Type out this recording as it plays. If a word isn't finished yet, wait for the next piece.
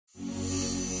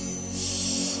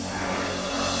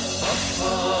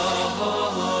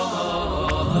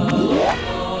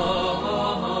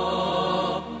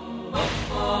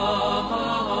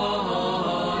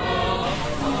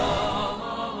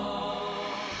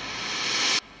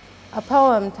A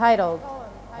poem titled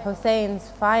Hussein's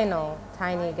Final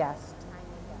Tiny Guest.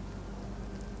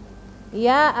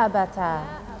 Ya Abata,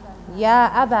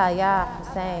 Ya Aba, Ya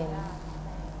Hussein.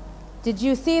 Did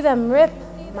you see them rip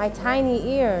my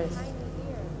tiny ears?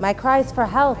 My cries for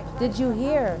help, did you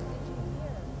hear?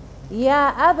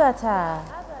 Ya Abata,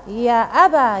 Ya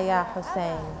Aba, Ya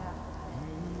Hussein.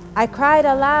 I cried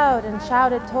aloud and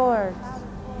shouted towards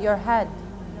your head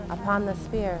upon the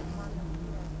spears.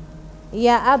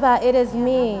 Ya Abba, it is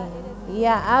me,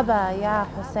 Ya Abba, Ya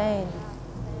Hussein.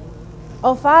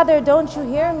 Oh Father, don't you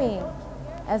hear me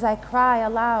as I cry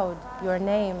aloud your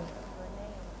name?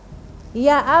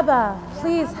 Ya Abba,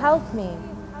 please help me.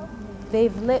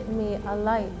 They've lit me a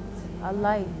light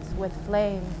with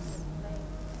flames.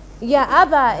 Ya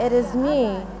Abba, it is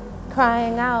me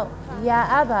crying out, Ya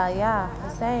Abba, Ya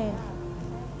Hussein.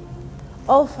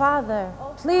 Oh Father,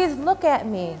 please look at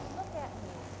me.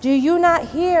 Do you not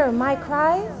hear my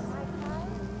cries?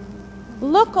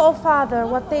 Look, oh Father,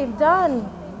 what they've done.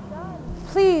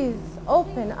 Please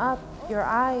open up your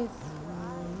eyes.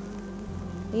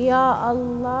 Ya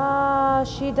Allah,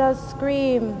 she does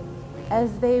scream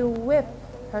as they whip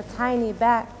her tiny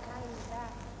back.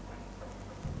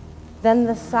 Then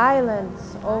the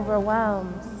silence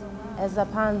overwhelms as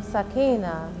upon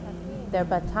Sakina their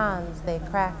batons they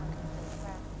crack.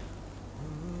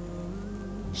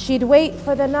 She'd wait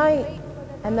for the night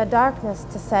and the darkness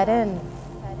to set in,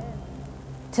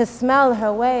 to smell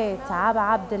her way to Abu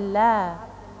Abdullah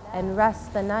and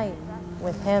rest the night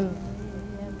with him.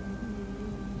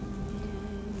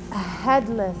 A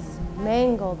headless,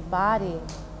 mangled body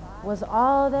was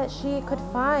all that she could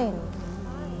find.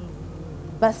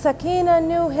 But Sakina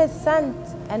knew his scent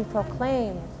and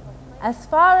proclaimed, as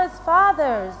far as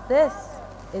Father's, this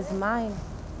is mine.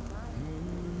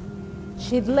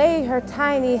 She'd lay her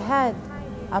tiny head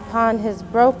upon his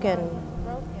broken,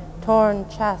 torn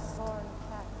chest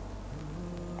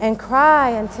and cry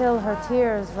until her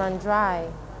tears run dry,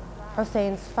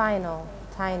 Hussein's final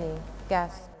tiny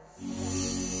guest.